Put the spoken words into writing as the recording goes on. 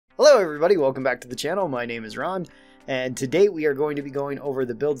Hello everybody, welcome back to the channel. My name is Ron, and today we are going to be going over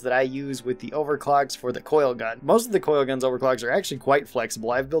the builds that I use with the overclocks for the coil gun. Most of the coil gun's overclocks are actually quite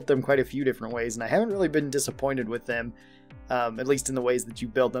flexible. I've built them quite a few different ways, and I haven't really been disappointed with them, at least in the ways that you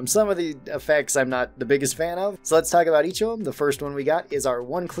build them. Some of the effects I'm not the biggest fan of, so let's talk about each of them. The first one we got is our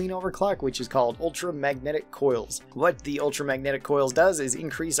one clean overclock, which is called ultramagnetic coils. What the ultramagnetic coils does is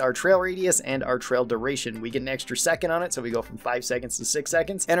increase our trail radius and our trail duration. We get an extra second on it, so we go from 5 seconds to 6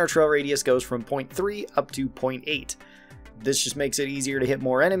 seconds, and our trail radius goes from 0.3 up to 0.8. This just makes it easier to hit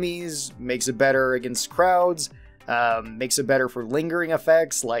more enemies, makes it better against crowds, makes it better for lingering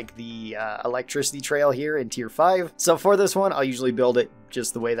effects like the electricity trail here in tier 5. So for this one, I'll usually build it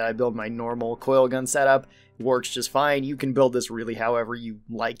just the way that I build my normal coil gun setup. It works just fine. You can build this really however you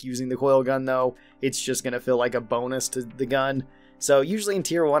like using the coil gun though. It's just going to feel like a bonus to the gun. So usually in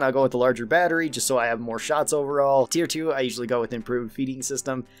tier 1, I'll go with the larger battery just so I have more shots overall. Tier 2, I usually go with improved feeding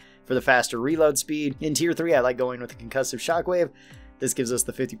system for the faster reload speed. In tier 3, I like going with the concussive shockwave. This gives us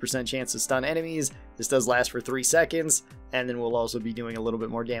the 50% chance to stun enemies. This does last for 3 seconds, and then we'll also be doing a little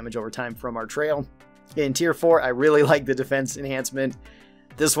bit more damage over time from our trail. In tier 4, I really like the defense enhancement.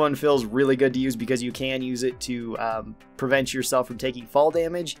 This one feels really good to use because you can use it to prevent yourself from taking fall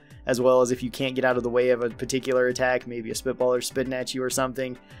damage, as well as if you can't get out of the way of a particular attack, maybe a spitballer spitting at you or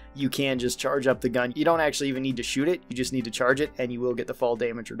something, you can just charge up the gun. You don't actually even need to shoot it, you just need to charge it, and you will get the fall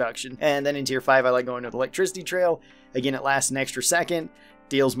damage reduction. And then in tier 5, I like going with electricity trail. Again, it lasts an extra second,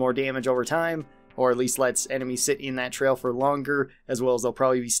 deals more damage over time, or at least lets enemies sit in that trail for longer, as well as they'll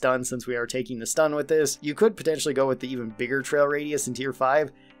probably be stunned since we are taking the stun with this. You could potentially go with the even bigger trail radius in tier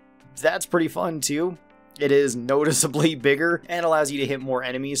 5. That's pretty fun too. It is noticeably bigger and allows you to hit more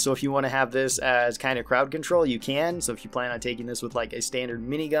enemies, so if you want to have this as kind of crowd control, you can. So if you plan on taking this with like a standard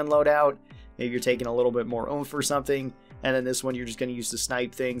minigun loadout, maybe you're taking a little bit more oomph or something, and then this one you're just going to use to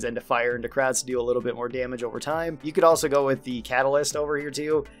snipe things and to fire into crowds to do a little bit more damage over time. You could also go with the catalyst over here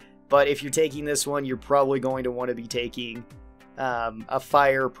too, but if you're taking this one, you're probably going to want to be taking a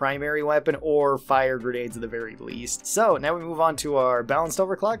fire primary weapon or fire grenades at the very least. So now we move on to our balanced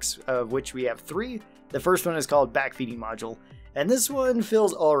overclocks, of which we have 3. The first one is called backfeeding module, and this one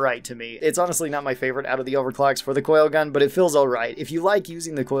feels alright to me. It's honestly not my favorite out of the overclocks for the coil gun, but it feels alright. If you like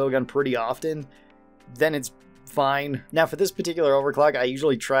using the coil gun pretty often, then it's fine. Now for this particular overclock, I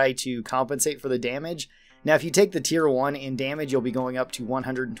usually try to compensate for the damage. Now if you take the tier 1 in damage, you'll be going up to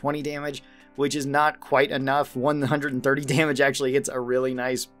 120 damage, which is not quite enough. 130 damage actually hits a really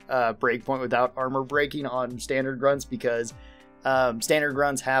nice breakpoint without armor breaking on standard grunts, because standard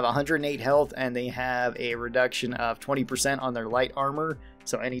grunts have 108 health and they have a reduction of 20% on their light armor,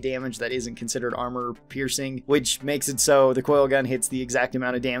 so any damage that isn't considered armor piercing, which makes it so the coil gun hits the exact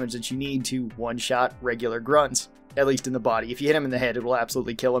amount of damage that you need to one-shot regular grunts, at least in the body. If you hit him in the head, it will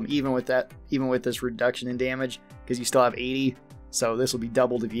absolutely kill him, even with this reduction in damage, because you still have 80, so this will be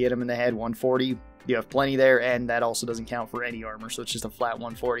doubled if you hit him in the head. 140. You have plenty there, and that also doesn't count for any armor, so it's just a flat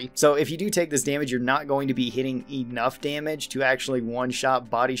 140. So if you do take this damage, you're not going to be hitting enough damage to actually one-shot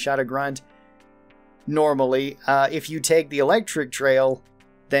body shot a grunt normally. If you take the electric trail,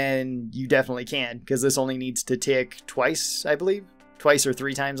 then you definitely can, because this only needs to tick twice, I believe. Twice or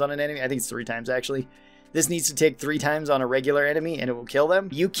 3 times on an enemy. I think it's 3 times actually. This needs to tick 3 times on a regular enemy and it will kill them.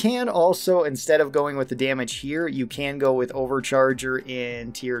 You can also, instead of going with the damage here, you can go with Overcharger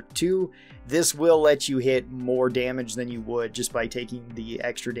in tier 2. This will let you hit more damage than you would just by taking the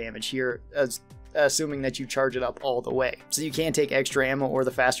extra damage here, assuming that you charge it up all the way. So you can take extra ammo or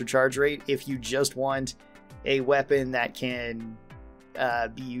the faster charge rate if you just want a weapon that can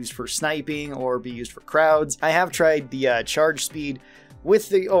be used for sniping or be used for crowds. I have tried the charge speed with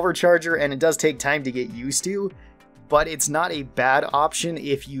the overcharger, and it does take time to get used to, but it's not a bad option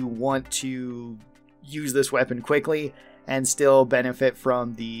if you want to use this weapon quickly and still benefit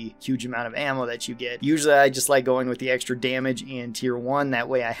from the huge amount of ammo that you get. Usually I just like going with the extra damage in tier 1, that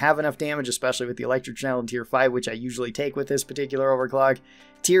way I have enough damage, especially with the electric channel in tier 5, which I usually take with this particular overclock.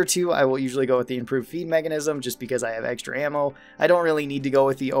 Tier 2, I will usually go with the improved feed mechanism just because I have extra ammo. I don't really need to go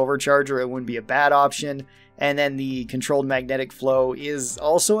with the overcharger, it wouldn't be a bad option. And then the controlled magnetic flow is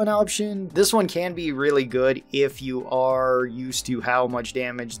also an option. This one can be really good if you are used to how much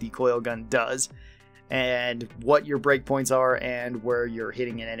damage the coil gun does and what your breakpoints are and where you're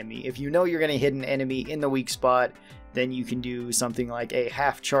hitting an enemy. If you know you're going to hit an enemy in the weak spot, then you can do something like a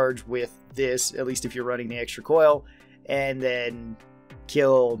half charge with this, at least if you're running the extra coil, and then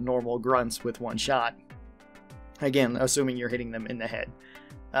kill normal grunts with 1 shot. Again, assuming you're hitting them in the head.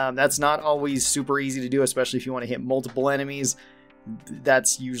 That's not always super easy to do, especially if you want to hit multiple enemies.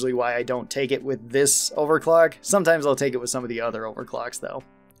 That's usually why I don't take it with this overclock. Sometimes I'll take it with some of the other overclocks though.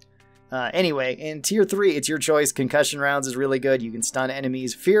 Anyway, in tier 3, it's your choice. Concussion rounds is really good. You can stun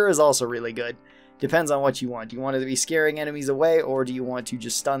enemies. Fear is also really good. Depends on what you want. Do you want it to be scaring enemies away, or do you want to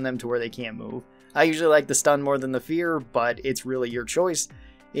just stun them to where they can't move? I usually like the stun more than the fear, but it's really your choice.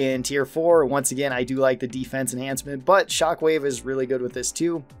 In tier 4, once again, I do like the defense enhancement, but Shockwave is really good with this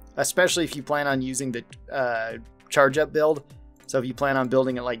too, especially if you plan on using the charge up build. So if you plan on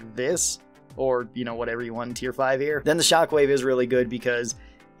building it like this, or, you know, whatever you want in tier 5 here, then the Shockwave is really good because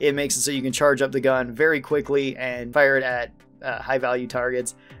it makes it so you can charge up the gun very quickly and fire it at high value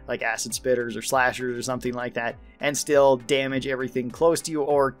targets like acid spitters or slashers or something like that, and still damage everything close to you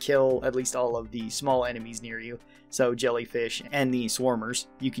or kill at least all of the small enemies near you. So jellyfish and the swarmers,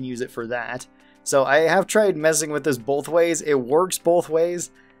 you can use it for that. So I have tried messing with this both ways. It works both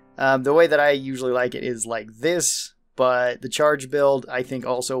ways. The way that I usually like it is like this, but the charge build I think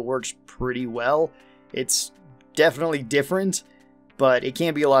also works pretty well. It's definitely different, but it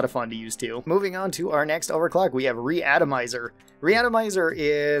can be a lot of fun to use too. Moving on to our next overclock, we have ReapeeRon. ReapeeRon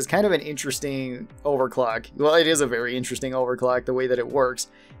is kind of an interesting overclock. Well, it is a very interesting overclock, the way that it works,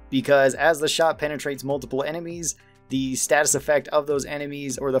 because as the shot penetrates multiple enemies, the status effect of those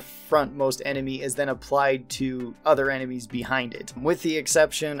enemies, or the frontmost enemy, is then applied to other enemies behind it, with the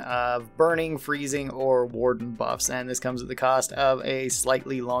exception of burning, freezing, or warden buffs, and this comes at the cost of a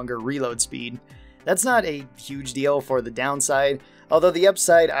slightly longer reload speed. That's not a huge deal for the downside, although the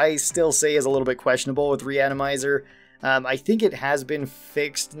upside I still say is a little bit questionable with ReapeeRon. I think it has been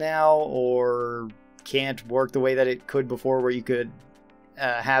fixed now, or can't work the way that it could before, where you could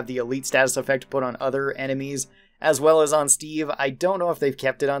have the elite status effect put on other enemies as well as on Steve. I don't know if they've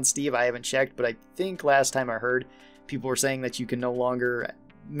kept it on Steve, I haven't checked, but I think last time I heard, people were saying that you can no longer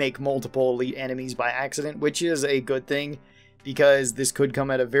make multiple elite enemies by accident, which is a good thing, because this could come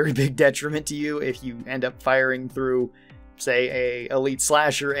at a very big detriment to you if you end up firing through, say, a elite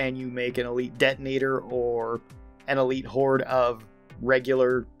slasher and you make an elite detonator or an elite horde of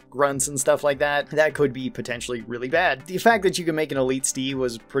regular grunts and stuff like that. That could be potentially really bad. The fact that you can make an elite Steve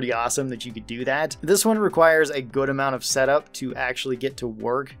was pretty awesome that you could do that. This one requires a good amount of setup to actually get to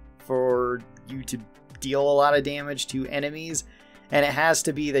work for you to deal a lot of damage to enemies, and it has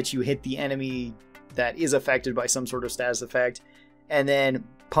to be that you hit the enemy that is affected by some sort of status effect and then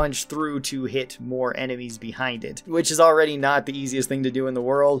punch through to hit more enemies behind it, which is already not the easiest thing to do in the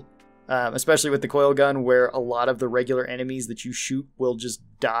world. Especially with the coil gun, where a lot of the regular enemies that you shoot will just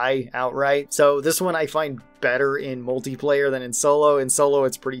die outright. So this one I find better in multiplayer than in solo. In solo,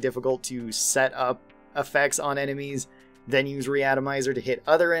 it's pretty difficult to set up effects on enemies, then use ReapeeRon to hit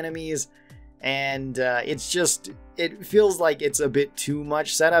other enemies. And it feels like it's a bit too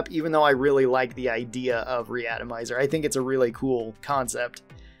much setup, even though I really like the idea of ReapeeRon. I think it's a really cool concept.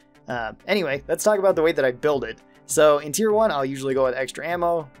 Anyway, let's talk about the way that I build it. So in tier 1, I'll usually go with extra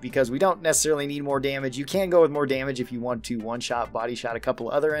ammo because we don't necessarily need more damage. You can go with more damage if you want to one-shot, body shot a couple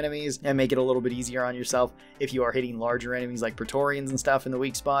of other enemies and make it a little bit easier on yourself. If you are hitting larger enemies like Praetorians and stuff in the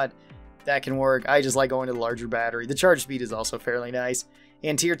weak spot, that can work. I just like going to the larger battery. The charge speed is also fairly nice.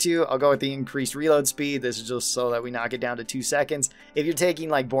 In tier 2, I'll go with the increased reload speed. This is just so that we knock it down to 2 seconds. If you're taking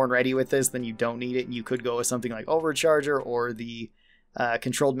like Born Ready with this, then you don't need it, and you could go with something like Overcharger or the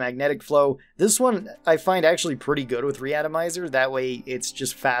controlled magnetic flow. This one I find actually pretty good with ReapeeRon. That way it's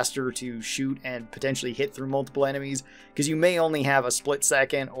just faster to shoot and potentially hit through multiple enemies, because you may only have a split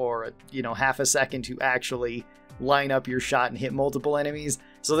second or half a second to actually line up your shot and hit multiple enemies.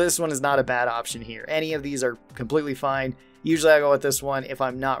 So this one is not a bad option here. Any of these are completely fine. Usually I go with this one if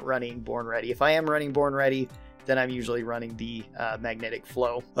I'm not running Born Ready. If I am running Born Ready, then I'm usually running the magnetic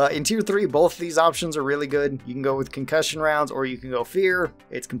flow. In tier 3, both of these options are really good. You can go with concussion rounds or you can go fear.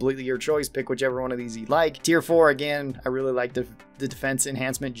 It's completely your choice. Pick whichever one of these you like. Tier 4, again, I really like the defense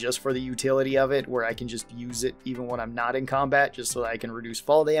enhancement just for the utility of it, where I can just use it even when I'm not in combat, just so that I can reduce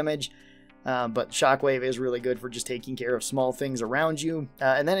fall damage. But Shockwave is really good for just taking care of small things around you.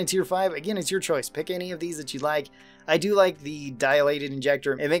 And then in tier 5, again, it's your choice. Pick any of these that you like. I do like the dilated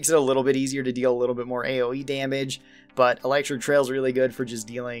injector. It makes it a little bit easier to deal a little bit more AoE damage, but Electric Trail is really good for just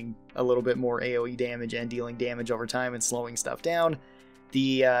dealing a little bit more AoE damage and dealing damage over time and slowing stuff down.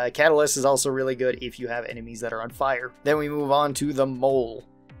 The Catalyst is also really good if you have enemies that are on fire. Then we move on to the Mole.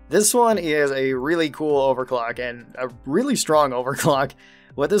 This one is a really cool overclock and a really strong overclock.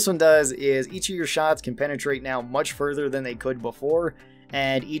 What this one does is each of your shots can penetrate now much further than they could before,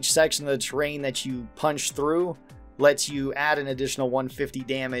 and each section of the terrain that you punch through lets you add an additional 150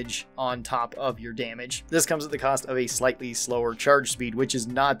 damage on top of your damage. This comes at the cost of a slightly slower charge speed, which is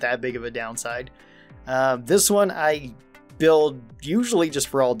not that big of a downside. This one I build usually just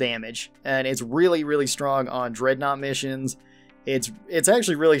for all damage, and it's really, really strong on Dreadnought missions It's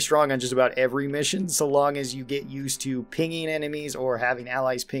actually really strong on just about every mission, so long as you get used to pinging enemies or having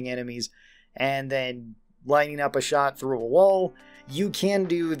allies ping enemies and then lining up a shot through a wall. You can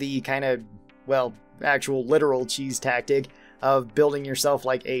do the kind of, well, actual literal cheese tactic of building yourself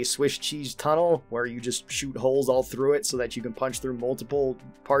like a Swiss cheese tunnel where you just shoot holes all through it so that you can punch through multiple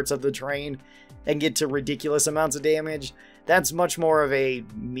parts of the terrain and get to ridiculous amounts of damage. That's much more of a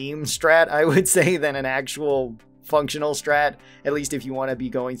meme strat, I would say, than an actual functional strat, at least if you want to be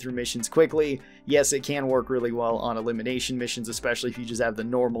going through missions quickly. Yes, it can work really well on elimination missions, especially if you just have the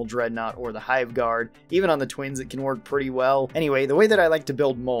normal Dreadnought or the Hive Guard. Even on the Twins, it can work pretty well. Anyway, the way that I like to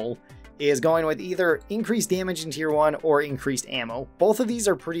build Mole is going with either increased damage in tier 1 or increased ammo. Both of these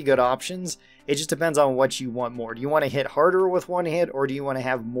are pretty good options. It just depends on what you want more. Do you want to hit harder with one hit, or do you want to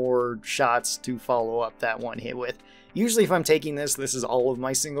have more shots to follow up that one hit with? Usually if I'm taking this is all of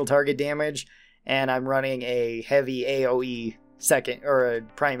my single target damage, and I'm running a heavy AoE second or a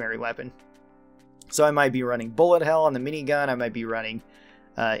primary weapon. So I might be running bullet hell on the minigun, I might be running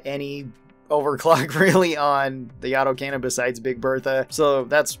any overclock really on the autocannon besides Big Bertha. So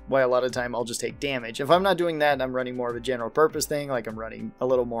that's why a lot of the time I'll just take damage. If I'm not doing that and I'm running more of a general purpose thing, like I'm running a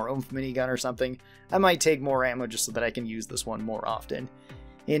little more oomph minigun or something, I might take more ammo just so that I can use this one more often.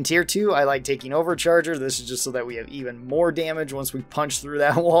 In tier 2, I like taking Overcharger. This is just so that we have even more damage once we punch through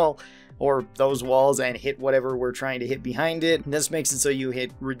that wall or those walls and hit whatever we're trying to hit behind it. And this makes it so you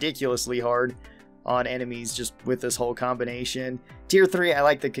hit ridiculously hard on enemies just with this whole combination. Tier 3, I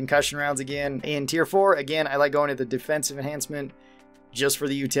like the concussion rounds again. In tier 4, again, I like going to the defensive enhancement just for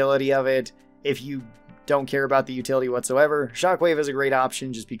the utility of it. If you don't care about the utility whatsoever, Shockwave is a great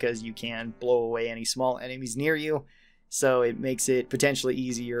option just because you can blow away any small enemies near you. So it makes it potentially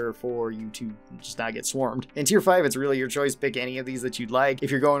easier for you to just not get swarmed. In tier 5, it's really your choice. Pick any of these that you'd like. If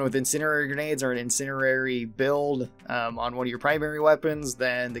you're going with incendiary grenades or an incendiary build on one of your primary weapons,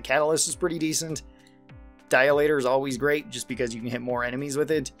 then the catalyst is pretty decent. Dilator is always great just because you can hit more enemies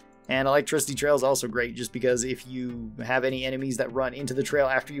with it. And electricity trail is also great just because if you have any enemies that run into the trail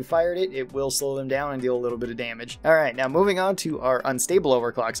after you fired it, it will slow them down and deal a little bit of damage. Alright, now moving on to our unstable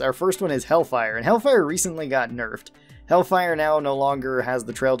overclocks. Our first one is Hellfire, and Hellfire recently got nerfed. Hellfire now no longer has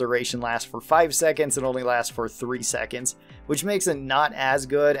the trail duration last for 5 seconds, it only lasts for 3 seconds, which makes it not as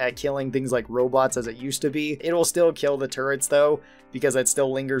good at killing things like robots as it used to be. It will still kill the turrets though, because it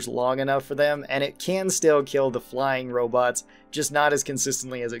still lingers long enough for them, and it can still kill the flying robots, just not as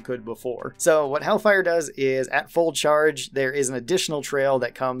consistently as it could before. So what Hellfire does is, at full charge, there is an additional trail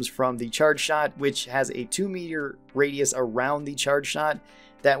that comes from the charge shot, which has a 2-meter radius around the charge shot,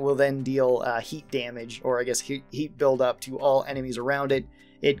 that will then deal heat damage, or I guess heat buildup to all enemies around it.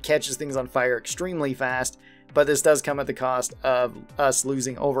 It catches things on fire extremely fast, but this does come at the cost of us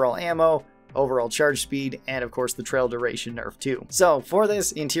losing overall ammo, overall charge speed, and of course the trail duration nerf too. So for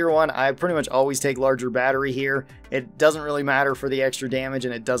this, in tier 1, I pretty much always take larger battery here. It doesn't really matter for the extra damage,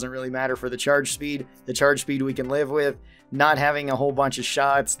 and it doesn't really matter for the charge speed. The charge speed we can live with. Not having a whole bunch of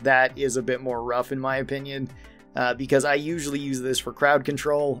shots, that is a bit more rough in my opinion. Because I usually use this for crowd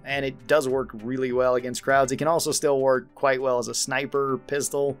control, and it does work really well against crowds. It can also still work quite well as a sniper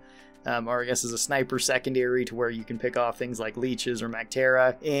pistol, or I guess as a sniper secondary to where you can pick off things like leeches or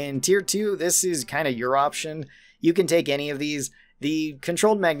Mactera. In tier 2, this is kind of your option. You can take any of these. The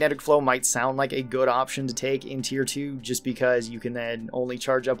controlled magnetic flow might sound like a good option to take in tier 2 just because you can then only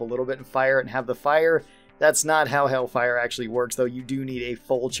charge up a little bit and fire it and have the fire. That's not how Hellfire actually works though. You do need a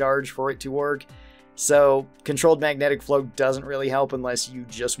full charge for it to work. So controlled magnetic flow doesn't really help unless you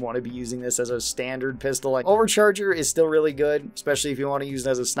just want to be using this as a standard pistol. Like Overcharger is still really good, especially if you want to use it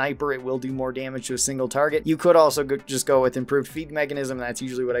as a sniper. It will do more damage to a single target. You could also just go with improved feed mechanism. That's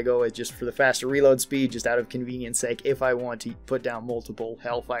usually what I go with just for the faster reload speed, just out of convenience sake if I want to put down multiple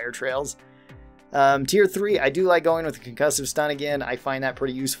Hellfire trails. Tier 3, I do like going with the concussive stun again. I find that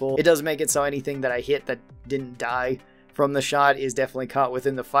pretty useful. It does make it so anything that I hit that didn't die from the shot is definitely caught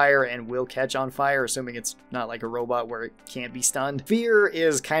within the fire and will catch on fire, assuming it's not like a robot where it can't be stunned. Fear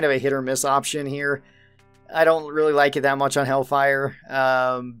is kind of a hit or miss option here. I don't really like it that much on Hellfire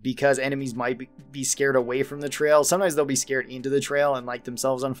because enemies might be scared away from the trail. Sometimes they'll be scared into the trail and light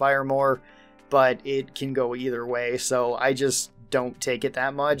themselves on fire more, but it can go either way, so I just don't take it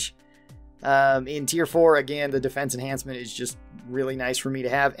that much. In tier 4, again, the defense enhancement is just really nice for me to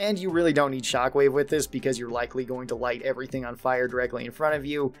have, and you really don't need Shockwave with this because you're likely going to light everything on fire directly in front of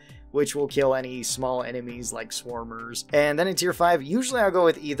you, which will kill any small enemies like swarmers. And then in tier 5, usually I'll go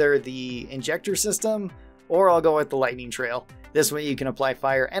with either the injector system or I'll go with the lightning trail. This way you can apply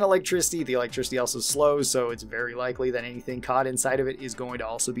fire and electricity. The electricity also slows, so it's very likely that anything caught inside of it is going to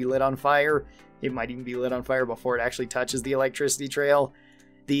also be lit on fire. It might even be lit on fire before it actually touches the electricity trail.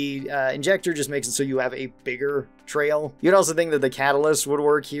 The injector just makes it so you have a bigger trail. You'd also think that the catalyst would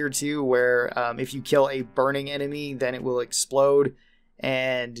work here too, where if you kill a burning enemy, then it will explode,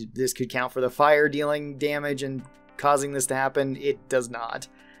 and this could count for the fire dealing damage and causing this to happen. It does not.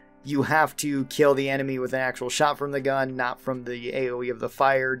 You have to kill the enemy with an actual shot from the gun, not from the AoE of the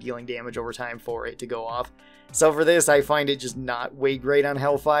fire dealing damage over time for it to go off. So for this, I find it just not way great on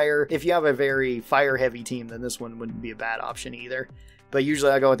Hellfire. If you have a very fire heavy team, then this one wouldn't be a bad option either. But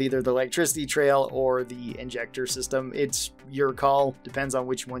usually I go with either the electricity trail or the injector system. It's your call, depends on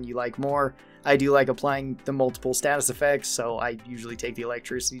which one you like more. I do like applying the multiple status effects, so I usually take the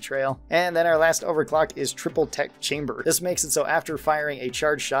electricity trail. And then our last overclock is triple tech chamber. This makes it so after firing a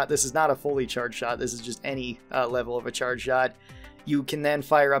charged shot, this is not a fully charged shot, this is just any level of a charged shot, you can then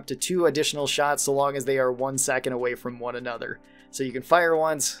fire up to 2 additional shots so long as they are 1 second away from one another. So you can fire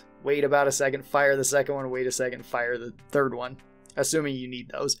once, wait about a second, fire the second one, wait a second, fire the third one. Assuming you need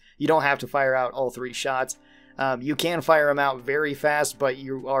those. You don't have to fire out all 3 shots. You can fire them out very fast, but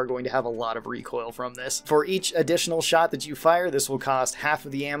you are going to have a lot of recoil from this. For each additional shot that you fire, this will cost half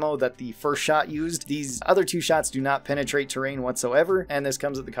of the ammo that the first shot used. These other 2 shots do not penetrate terrain whatsoever, and this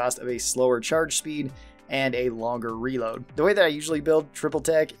comes at the cost of a slower charge speed and a longer reload. The way that I usually build triple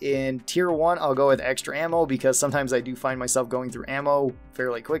tech, in tier 1 I'll go with extra ammo because sometimes I do find myself going through ammo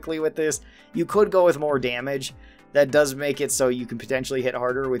fairly quickly with this. You could go with more damage. That does make it so you can potentially hit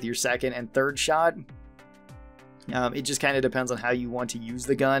harder with your second and third shot. It just kind of depends on how you want to use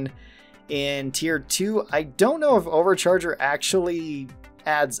the gun. In tier 2, I don't know if Overcharger actually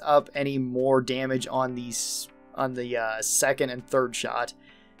adds up any more damage on the second and third shot.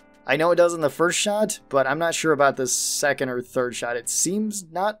 I know it does on the first shot, but I'm not sure about the second or third shot. It seems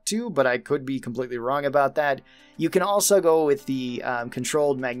not to, but I could be completely wrong about that. You can also go with the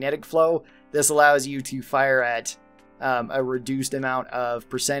controlled magnetic flow. This allows you to fire at a reduced amount of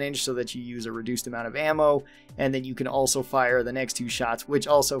percentage so that you use a reduced amount of ammo, and then you can also fire the next 2 shots, which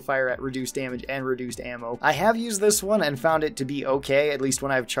also fire at reduced damage and reduced ammo. I have used this one and found it to be okay, at least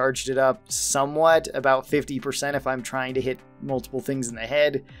when I've charged it up somewhat, about 50% if I'm trying to hit multiple things in the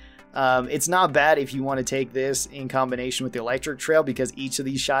head. It's not bad if you want to take this in combination with the electric trail, because each of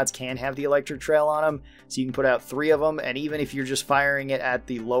these shots can have the electric trail on them, so you can put out 3 of them, and even if you're just firing it at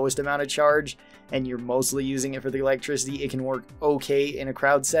the lowest amount of charge and you're mostly using it for the electricity, it can work okay in a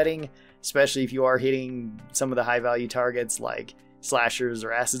crowd setting, especially if you are hitting some of the high value targets like slashers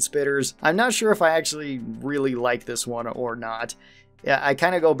or acid spitters. I'm not sure if I actually really like this one or not. Yeah, I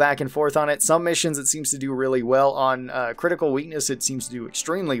kind of go back and forth on it. Some missions it seems to do really well. On critical weakness it seems to do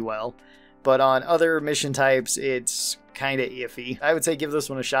extremely well, but on other mission types it's kind of iffy. I would say give this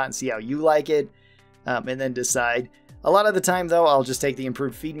one a shot and see how you like it, and then decide. A lot of the time though, I'll just take the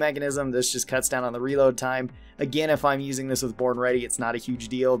improved feed mechanism. This just cuts down on the reload time. Again, if I'm using this with Born Ready, it's not a huge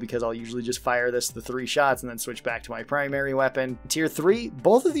deal because I'll usually just fire this the 3 shots and then switch back to my primary weapon. Tier 3,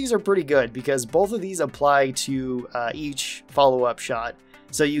 both of these are pretty good because both of these apply to each follow-up shot.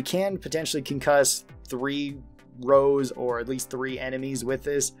 So you can potentially concuss 3 rows or at least 3 enemies with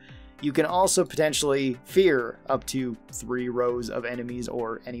this. You can also potentially fear up to 3 rows of enemies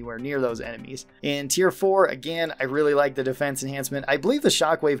or anywhere near those enemies. In tier 4, again, I really like the defense enhancement. I believe the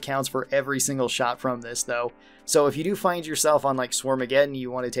shockwave counts for every single shot from this though. So if you do find yourself on like Swarmageddon,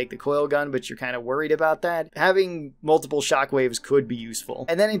 you want to take the coil gun, but you're kind of worried about that, having multiple shockwaves could be useful.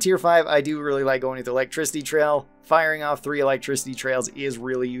 And then in tier 5, I do really like going with the electricity trail. Firing off 3 electricity trails is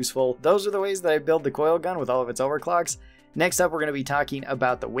really useful. Those are the ways that I build the coil gun with all of its overclocks. Next up, we're going to be talking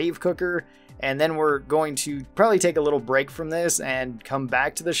about the wave cooker, and then we're going to probably take a little break from this and come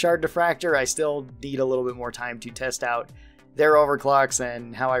back to the shard diffractor. I still need a little bit more time to test out their overclocks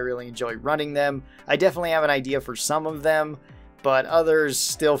and how I really enjoy running them. I definitely have an idea for some of them, but others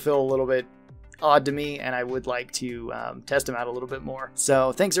still feel a little bit odd to me, and I would like to test them out a little bit more.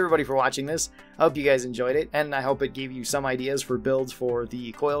 So thanks everybody for watching this. I hope you guys enjoyed it, and I hope it gave you some ideas for builds for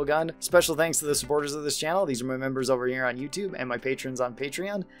the coil gun. Special thanks to the supporters of this channel. These are my members over here on YouTube and my patrons on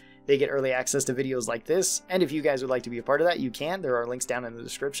Patreon. They get early access to videos like this, and if you guys would like to be a part of that, you can. There are links down in the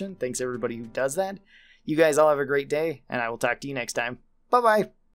description. Thanks everybody who does that. You guys all have a great day, and I will talk to you next time. Bye-bye!